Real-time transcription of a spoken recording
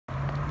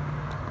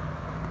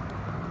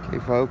Hey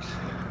folks,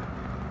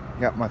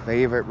 got my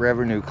favorite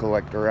revenue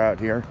collector out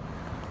here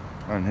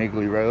on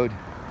Higley Road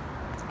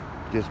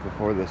just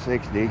before the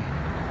 60.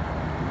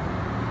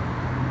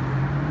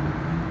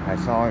 I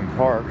saw him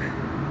park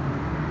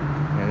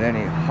and then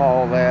he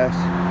hauled ass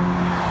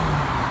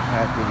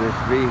after this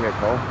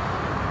vehicle.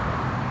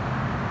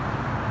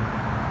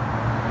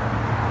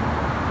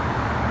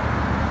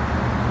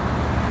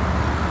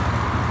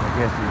 I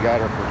guess he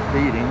got her for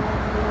speeding,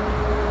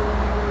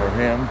 or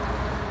him.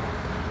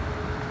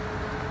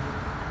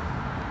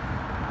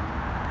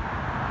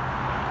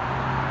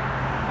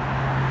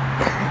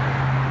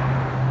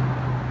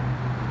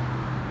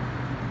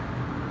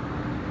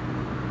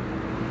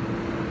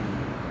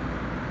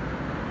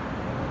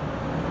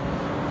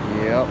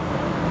 Yep,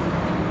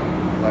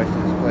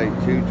 license plate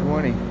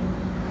 220.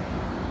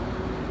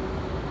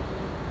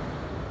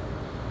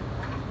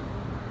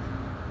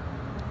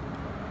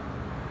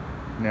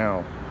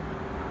 Now,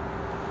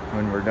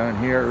 when we're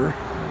done here,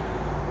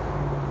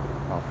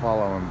 I'll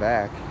follow him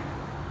back.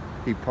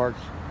 He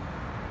parks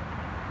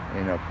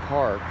in a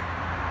park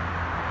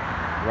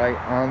right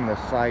on the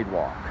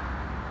sidewalk.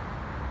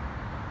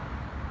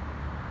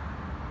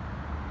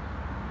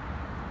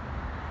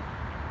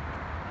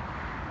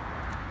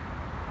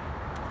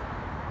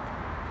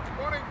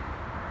 Morning.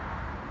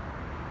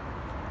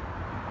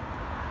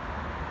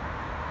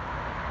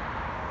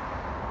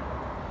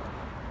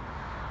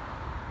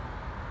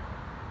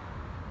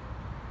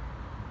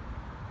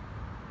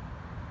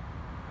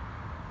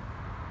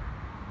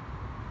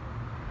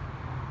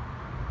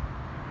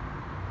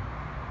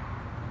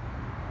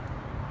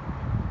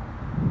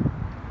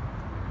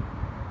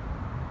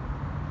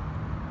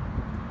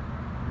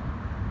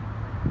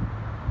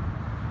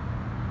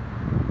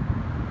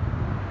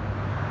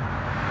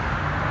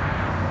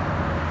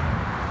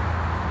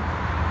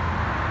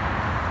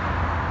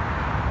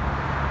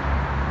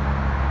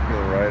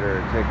 Write her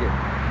a ticket.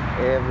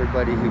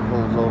 Everybody he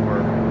pulls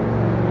over,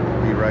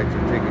 he writes a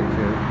ticket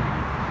to.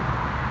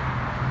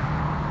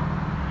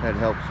 That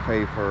helps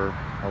pay for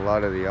a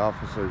lot of the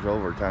officers'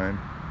 overtime.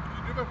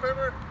 Can you do me a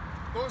favor?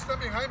 Go stand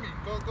behind me.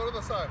 Go to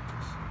the side.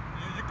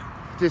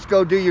 Just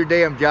go do your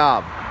damn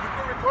job. You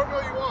can record me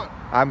all you want.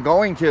 I'm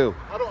going to.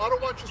 I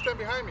don't want you to stand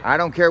behind me. I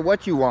don't care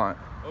what you want.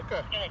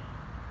 Okay.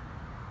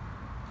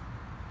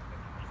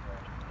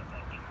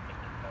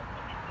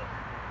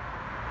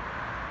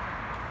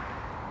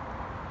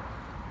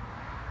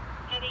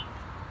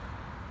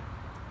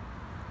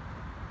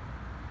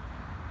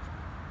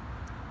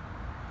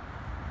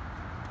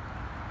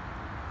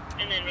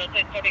 And then real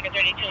quick, 4 Baker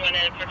 32, 1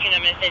 out of 14,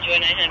 I'm going to send you a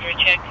 900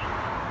 check.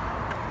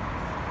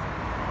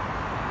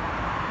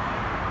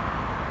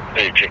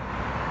 Hey, check.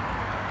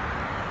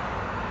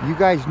 You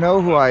guys know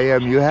who I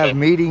am. You have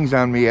meetings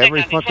on me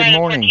every fucking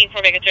morning.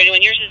 4 Baker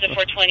 31, yours is a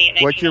 420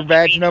 at What's your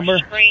badge number?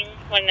 Spring,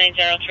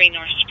 1903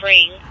 North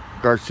Spring.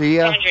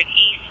 Garcia 400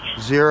 East.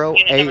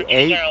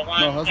 088.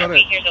 No, that's not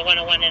it. Here's a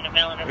 101 and a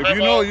mail and a If verbal.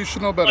 you know, you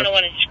should know better.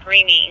 101 is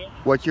screaming.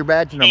 What's your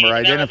badge number?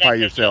 Identify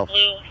yourself.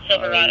 Blue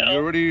Silverado. You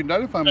already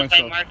identified By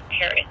myself. Mark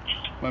Parrott.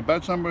 My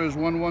badge number is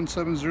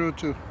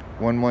 11702.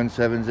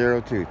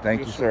 11702.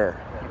 Thank you, sir.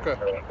 Okay.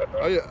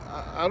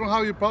 I don't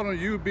have a problem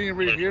with you being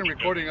right here and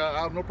recording.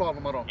 I have no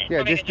problem at all.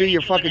 Yeah, just do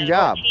your fucking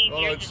job.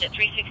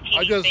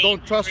 I just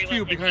don't trust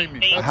you behind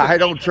me. I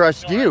don't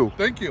trust you.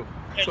 Thank you.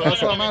 So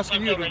that's why I'm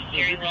asking you to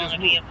if you can just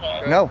move.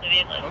 Okay? No.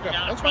 Okay,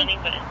 that's fine.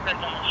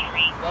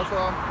 That's why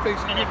I'm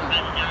facing you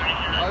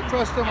now. I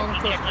trust them, I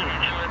don't trust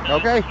you.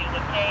 Okay.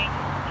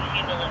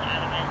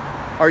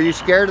 Are you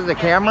scared of the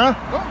camera?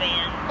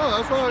 No,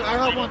 that's why I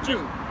have one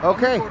too.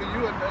 Okay. I'm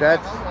recording you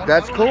and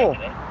That's cool.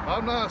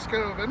 I'm not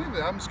scared of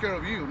anything. I'm scared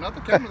of you, not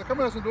the camera. The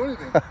camera doesn't do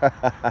anything.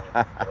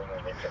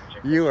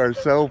 You are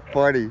so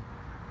funny.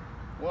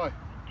 Why?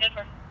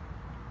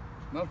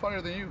 Not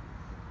funnier than you.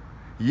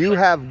 You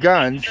have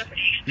guns,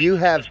 you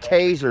have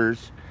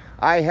tasers,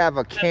 I have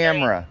a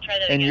camera,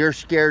 and you're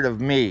scared of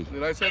me.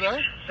 Did I say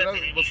that?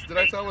 Did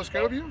I say I was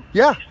scared of you?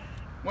 Yeah.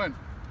 When?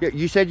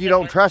 You said you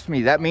don't trust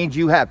me. That means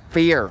you have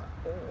fear.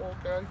 Oh,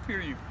 okay, I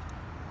fear you.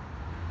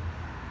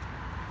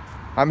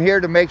 I'm here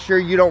to make sure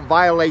you don't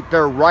violate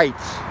their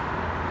rights.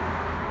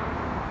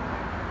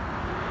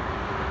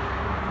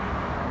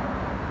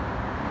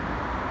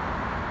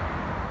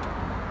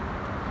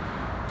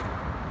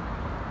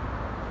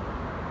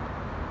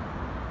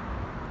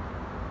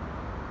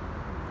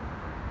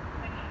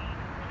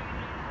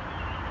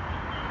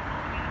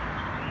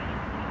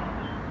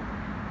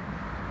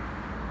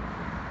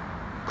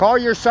 Call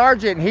your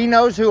sergeant. He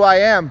knows who I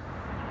am.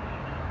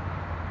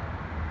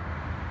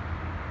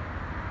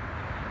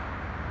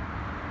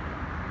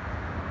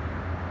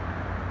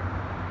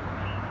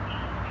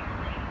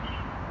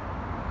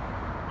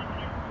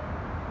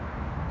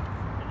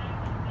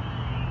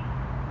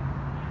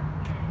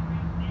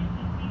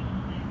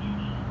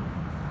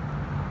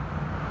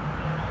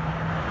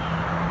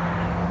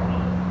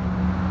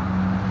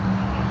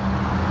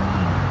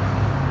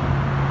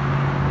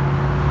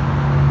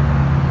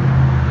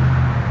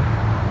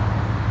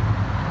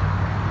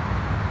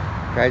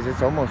 Guys,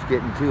 it's almost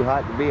getting too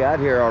hot to be out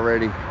here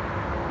already.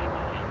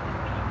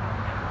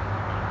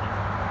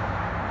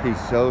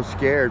 He's so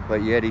scared,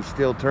 but yet he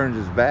still turns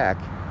his back.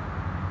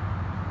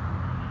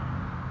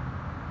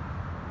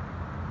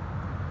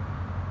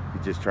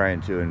 He's just trying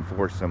to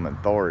enforce some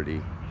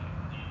authority.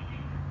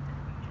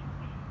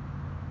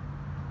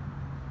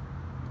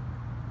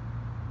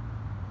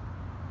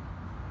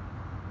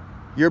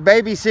 Your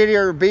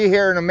babysitter will be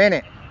here in a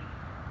minute.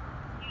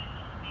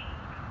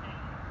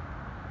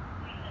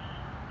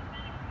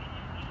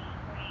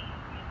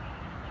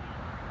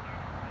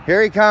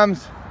 Here he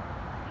comes.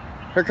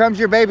 Here comes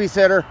your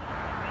babysitter.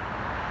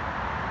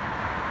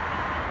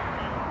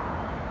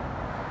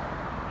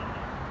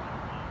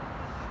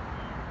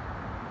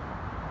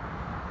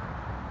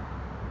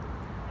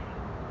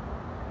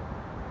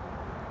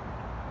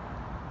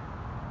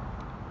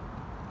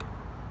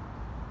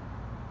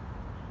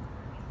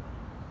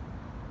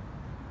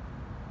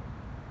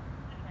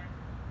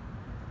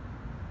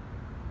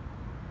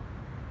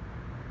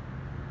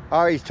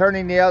 Oh, he's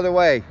turning the other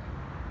way.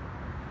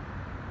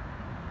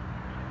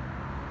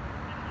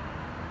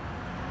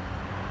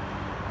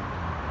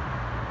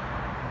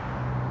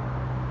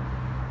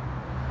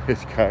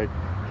 This guy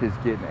is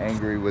getting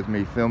angry with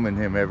me filming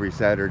him every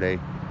Saturday.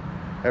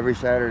 Every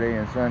Saturday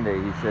and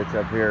Sunday he sits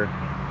up here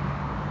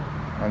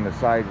on the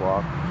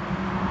sidewalk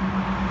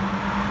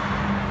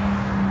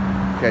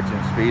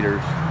catching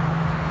speeders.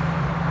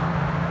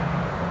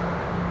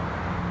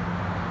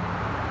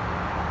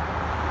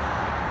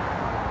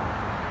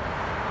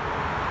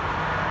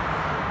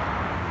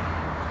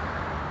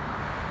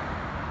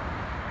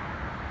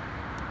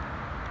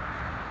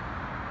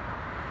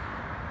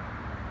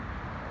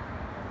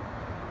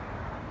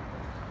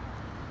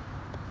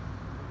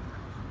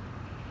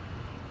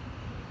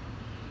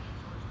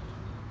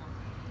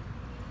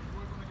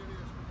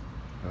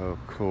 Oh,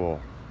 cool.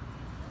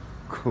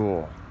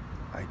 Cool.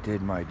 I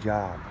did my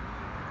job.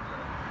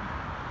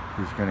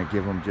 He's going to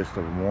give him just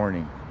a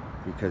warning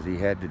because he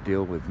had to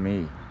deal with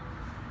me.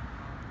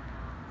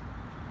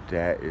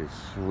 That is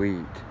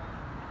sweet.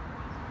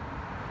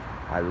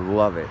 I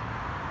love it.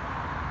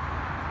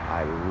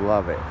 I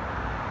love it.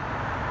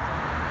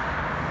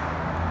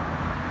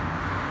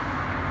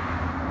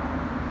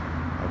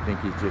 I think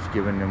he's just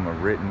giving him a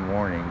written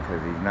warning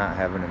because he's not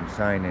having him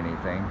sign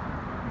anything.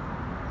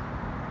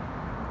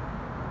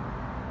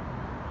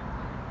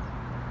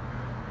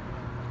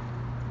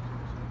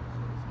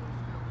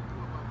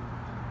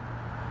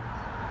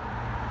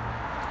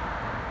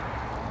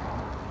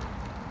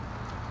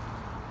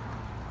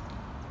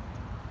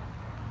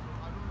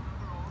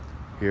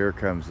 Here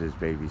comes his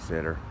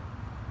babysitter.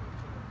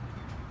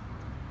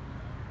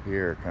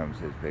 Here comes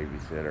his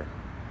babysitter.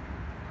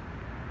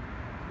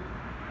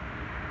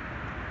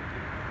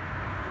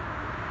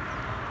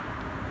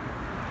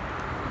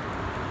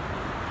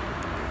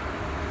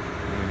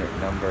 Unit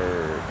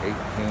number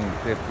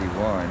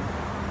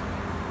 1851.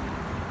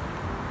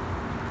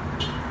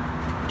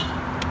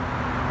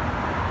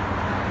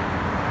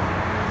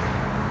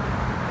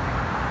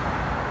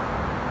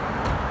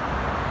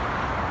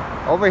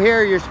 Over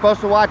here, you're supposed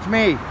to watch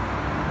me.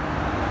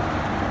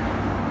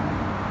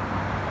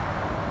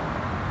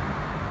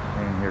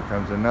 And here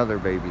comes another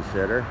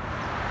babysitter.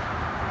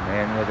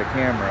 Man with a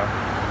camera.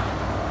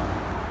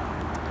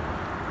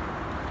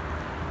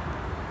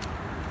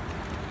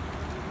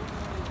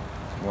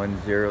 It's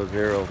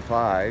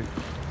 1005.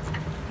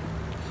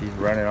 She's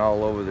running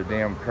all over the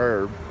damn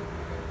curb.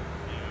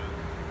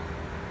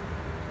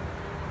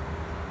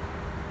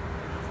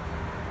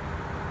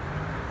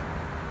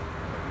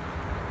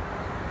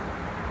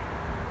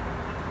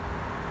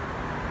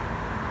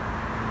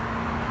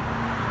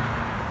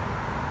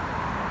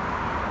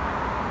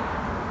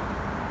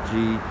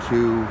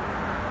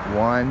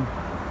 G21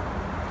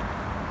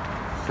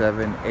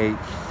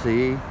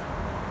 7HC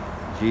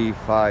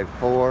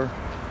G54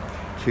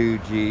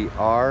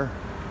 2GR.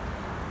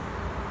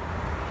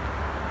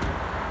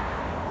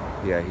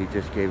 Yeah, he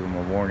just gave him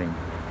a warning.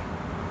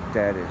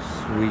 That is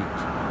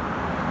sweet.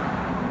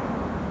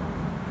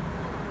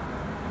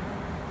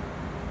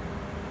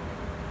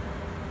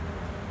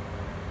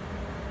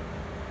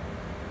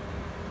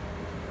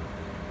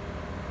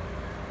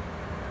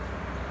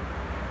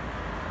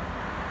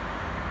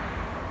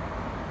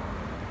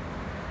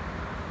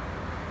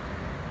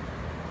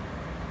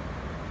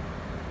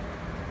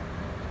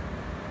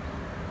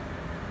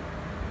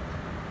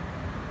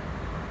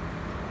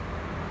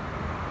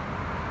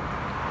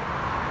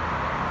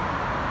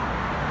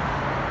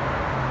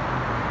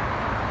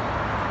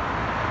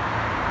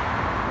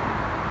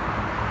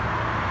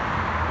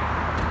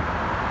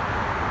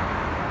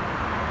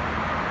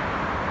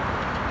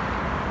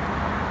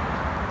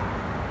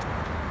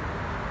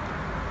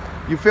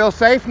 You feel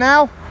safe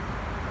now?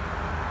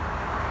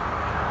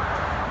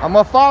 I'm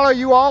gonna follow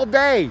you all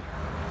day.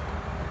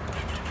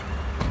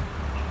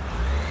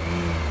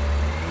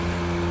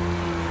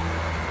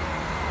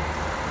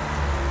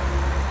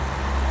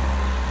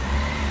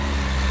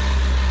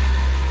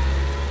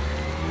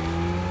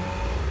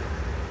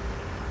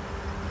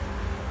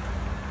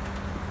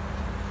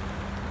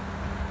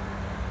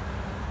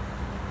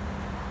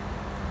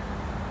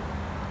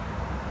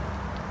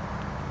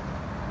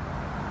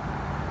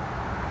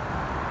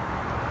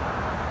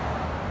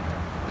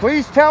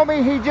 Please tell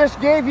me he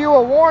just gave you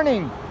a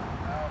warning. No,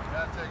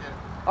 got a ticket.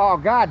 Oh,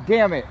 God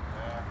damn it.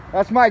 Yeah.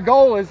 That's my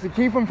goal, is to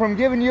keep him from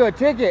giving you a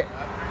ticket.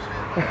 I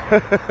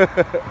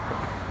appreciate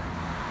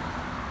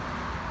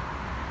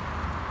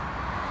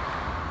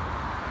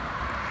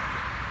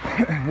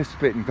that. This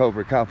spitting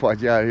cobra cop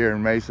watch out here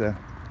in Mesa.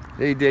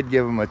 He did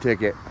give him a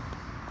ticket.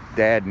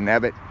 Dad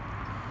nabbit.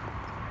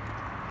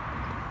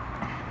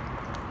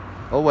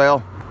 Oh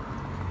well.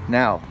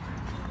 Now,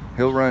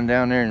 he'll run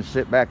down there and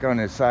sit back on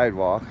his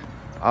sidewalk.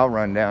 I'll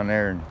run down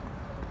there and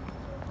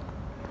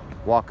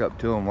walk up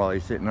to him while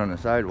he's sitting on the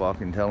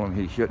sidewalk and tell him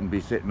he shouldn't be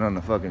sitting on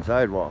the fucking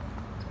sidewalk.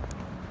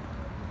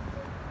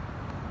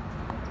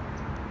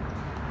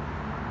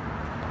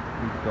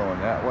 He's going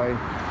that way.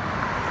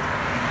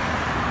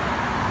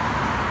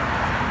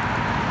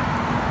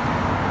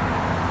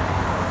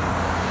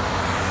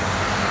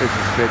 This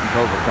is spitting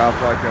cobra cop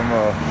watch. I'm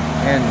gonna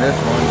end this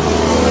one.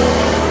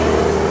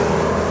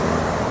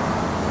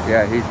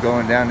 Yeah, he's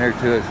going down there to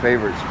his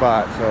favorite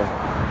spot, so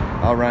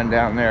I'll run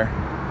down there.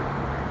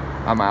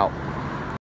 I'm out.